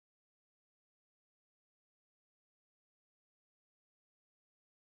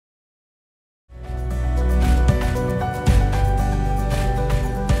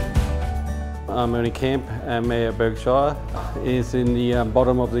I'm Ernie Camp, Mayor of Burke Shire. It's in the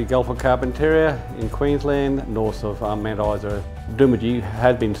bottom of the Gulf of Carpentaria in Queensland, north of Mount Isa. Doomadgee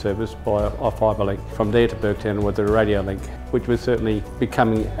had been serviced by a fibre link. From there to Burketown was a radio link, which was certainly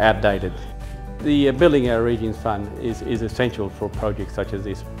becoming outdated. The Building Our Regions Fund is essential for projects such as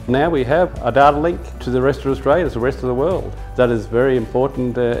this. Now we have a data link to the rest of Australia, to the rest of the world. That is very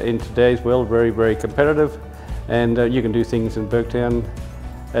important in today's world, very, very competitive. And you can do things in Burketown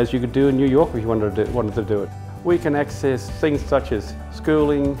as you could do in New York if you wanted to do it. We can access things such as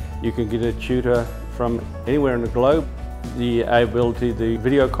schooling, you can get a tutor from anywhere in the globe, the ability to do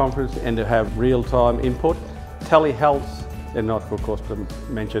video conference and to have real-time input, telehealth, and not, of course, to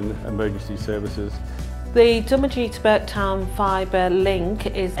mention emergency services. The Doomadgee to Burketown Fibre link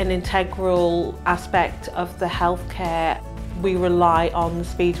is an integral aspect of the healthcare. We rely on the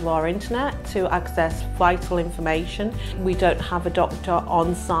speed of our internet to access vital information. We don't have a doctor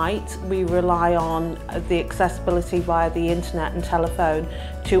on site. We rely on the accessibility via the internet and telephone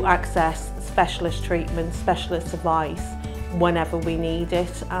to access specialist treatment, specialist advice whenever we need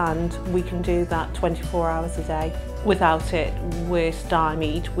it, and we can do that 24 hours a day. Without it, we're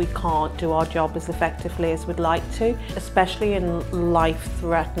stymied. We can't do our job as effectively as we'd like to, especially in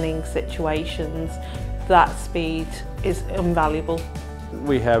life-threatening situations. That speed is invaluable.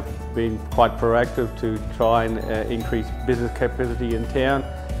 We have been quite proactive to try and increase business capacity in town.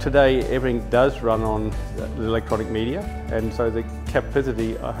 Today everything does run on electronic media, and so the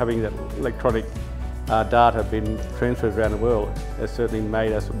capacity of having that electronic data being transferred around the world has certainly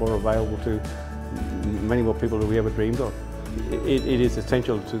made us more available to many more people than we ever dreamed of. It is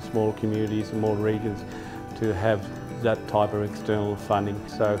essential to small communities and small regions to have that type of external funding.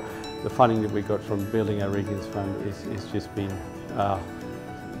 So the funding that we got from Building Our Regions Fund is just been,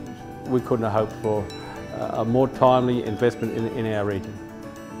 we couldn't have hoped for a more timely investment in our region.